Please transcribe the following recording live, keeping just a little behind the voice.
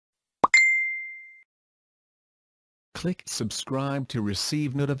Click subscribe to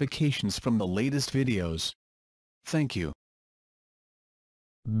receive notifications from the latest videos. Thank you.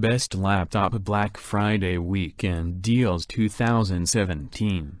 Best Laptop Black Friday Weekend Deals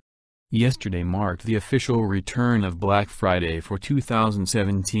 2017. Yesterday marked the official return of Black Friday for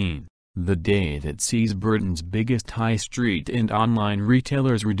 2017, the day that sees Britain's biggest high street and online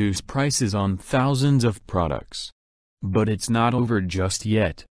retailers reduce prices on thousands of products. But it's not over just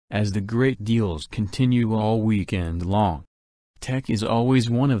yet, as the great deals continue all weekend long. Tech is always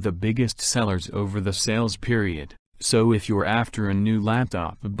one of the biggest sellers over the sales period. So if you're after a new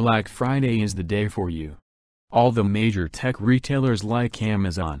laptop, Black Friday is the day for you. All the major tech retailers like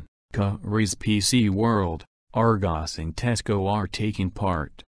Amazon, Currys PC World, Argos and Tesco are taking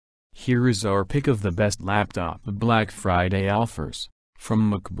part. Here is our pick of the best laptop Black Friday offers,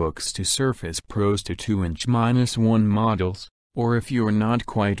 from MacBooks to Surface Pros to 2-1 models, or if you're not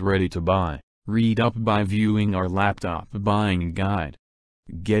quite ready to buy, read up by viewing our laptop buying guide.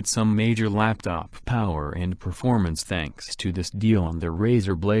 Get some major laptop power and performance thanks to this deal on the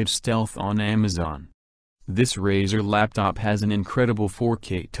Razer Blade Stealth on Amazon. This Razer laptop has an incredible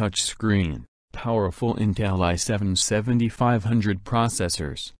 4K touchscreen, powerful Intel i7-7500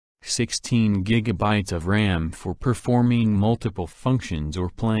 processors, 16 GB of RAM for performing multiple functions or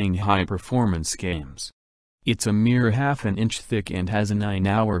playing high-performance games. It's a mere half an inch thick and has a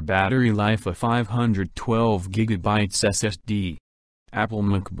 9-hour battery life, a 512 GB SSD. Apple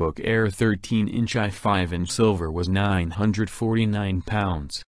MacBook Air 13-inch i5 in silver was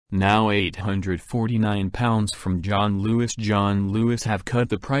 £949, now £849 from John Lewis. John Lewis have cut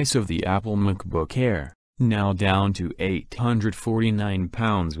the price of the Apple MacBook Air, now down to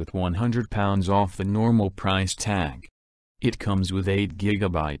 £849 with £100 off the normal price tag. It comes with 8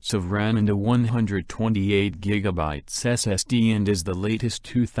 GB of RAM and a 128 GB SSD and is the latest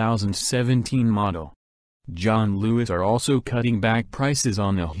 2017 model. John Lewis are also cutting back prices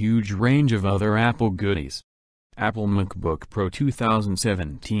on a huge range of other Apple goodies. Apple MacBook Pro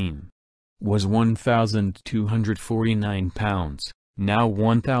 2017 was £1,249, now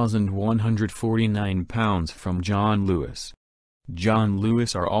 £1,149 from John Lewis. John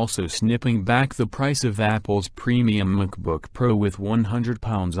Lewis are also snipping back the price of Apple's premium MacBook Pro with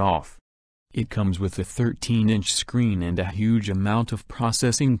 £100 off. It comes with a 13-inch screen and a huge amount of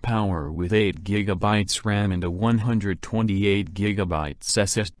processing power with 8 GB RAM and a 128 GB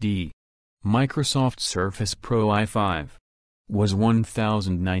SSD. Microsoft Surface Pro i5 was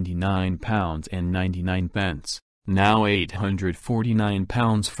 £1,099.99, now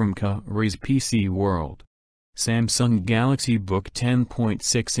 £849 from Currys PC World. Samsung Galaxy Book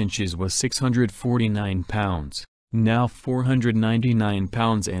 10.6 inches was £649. Now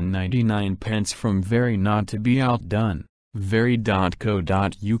 £499.99 from Very. Not to be outdone,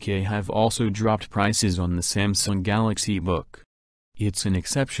 Very.co.uk have also dropped prices on the Samsung Galaxy Book. It's an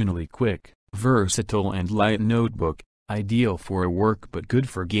exceptionally quick, versatile and light notebook, ideal for work but good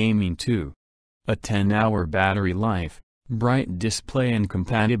for gaming too. A 10-hour battery life, bright display and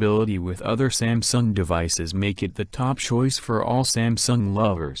compatibility with other Samsung devices make it the top choice for all Samsung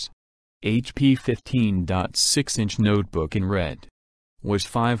lovers. HP 15.6-inch notebook in red was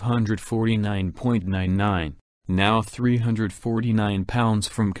 £549.99, now £349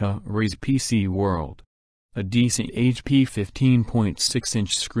 from Currys PC World. A decent HP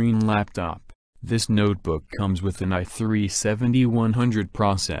 15.6-inch screen laptop, this notebook comes with an i3-7100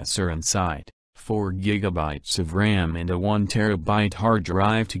 processor inside, 4 GB of RAM and a 1 TB hard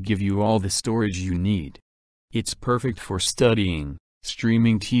drive to give you all the storage you need. It's perfect for studying,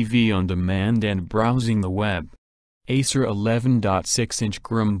 streaming TV on demand and browsing the web. Acer 11.6-inch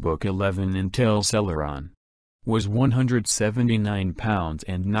Chromebook 11 Intel Celeron was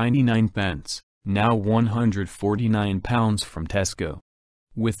 £179.99, now £149 from Tesco.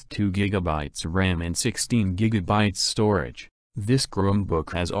 With 2 GB RAM and 16 GB storage, this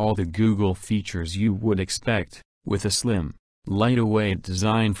Chromebook has all the Google features you would expect, with a slim, lightweight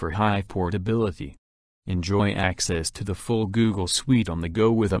design for high portability. Enjoy access to the full Google suite on the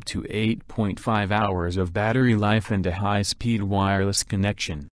go with up to 8.5 hours of battery life and a high-speed wireless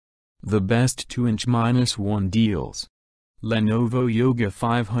connection. The best 2-1 deals. Lenovo Yoga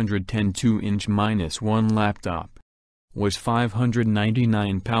 510 2-1 laptop was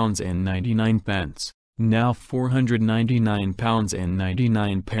 £599.99, now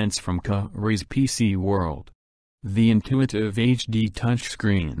 £499.99 from Currys PC World. The intuitive HD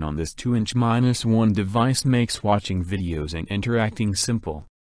touchscreen on this 2-1 device makes watching videos and interacting simple.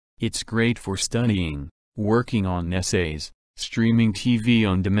 It's great for studying, working on essays, streaming TV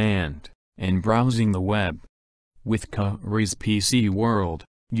on demand, and browsing the web. With Currys PC World,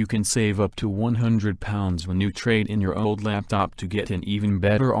 You can save up to £100 when you trade in your old laptop to get an even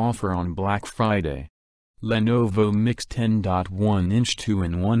better offer on Black Friday. Lenovo Mix 10.1-inch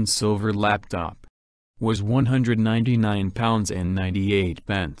 2-in-1 silver laptop was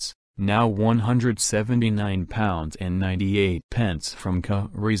 £199.98, now £179.98 from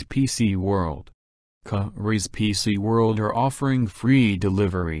Currys PC World. Currys PC World are offering free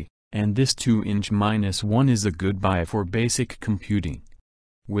delivery, and this 2-inch -1 is a good buy for basic computing.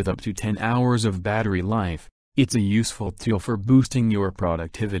 With up to 10 hours of battery life, it's a useful tool for boosting your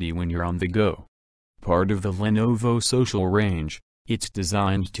productivity when you're on the go. Part of the Lenovo Social range, it's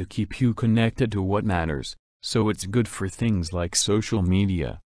designed to keep you connected to what matters, so it's good for things like social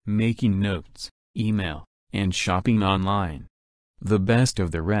media, making notes, email, and shopping online. The best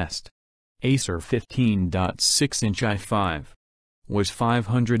of the rest. Acer 15.6-inch i5 was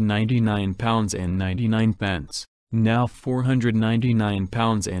 £599.99, now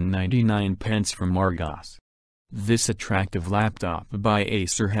 £499.99 from Argos. This attractive laptop by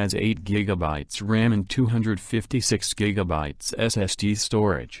Acer has 8GB RAM and 256GB SSD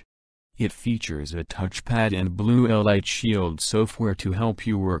storage. It features a touchpad and blue light shield software to help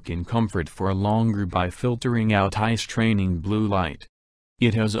you work in comfort for longer by filtering out eye-straining blue light.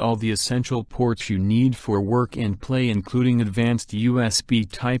 It has all the essential ports you need for work and play, including advanced USB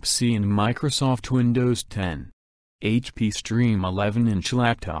Type-C and Microsoft Windows 10. HP Stream 11-inch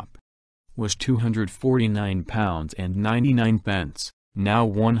laptop was £249.99, now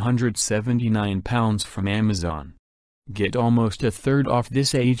 £179 from Amazon. Get almost a third off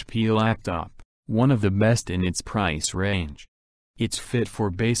this HP laptop, one of the best in its price range. It's fit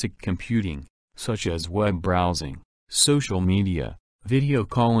for basic computing, such as web browsing, social media, video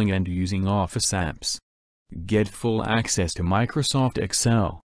calling and using Office apps. Get full access to Microsoft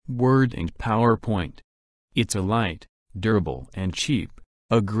Excel, Word and PowerPoint. It's a light, durable and cheap,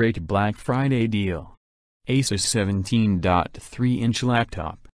 a great Black Friday deal. Asus 17.3-inch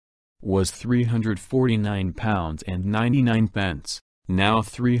laptop was £349.99, now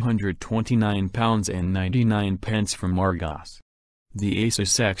 £329.99 from Argos. The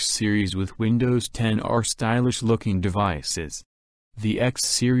Asus X series with Windows 10 are stylish-looking devices. The X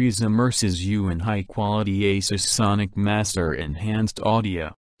series immerses you in high-quality Asus Sonic Master enhanced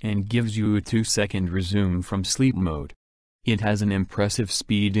audio, and gives you a 2-second resume from sleep mode. It has an impressive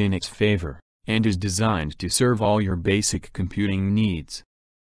speed in its favor, and is designed to serve all your basic computing needs.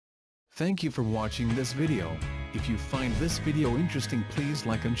 Thank you for watching this video. If you find this video interesting, please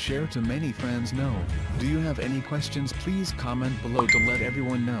like and share to many friends know. Do you have any questions? Please comment below to let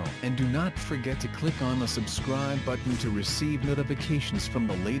everyone know. And do not forget to click on the subscribe button to receive notifications from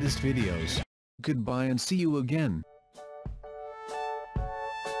the latest videos. Goodbye and see you again.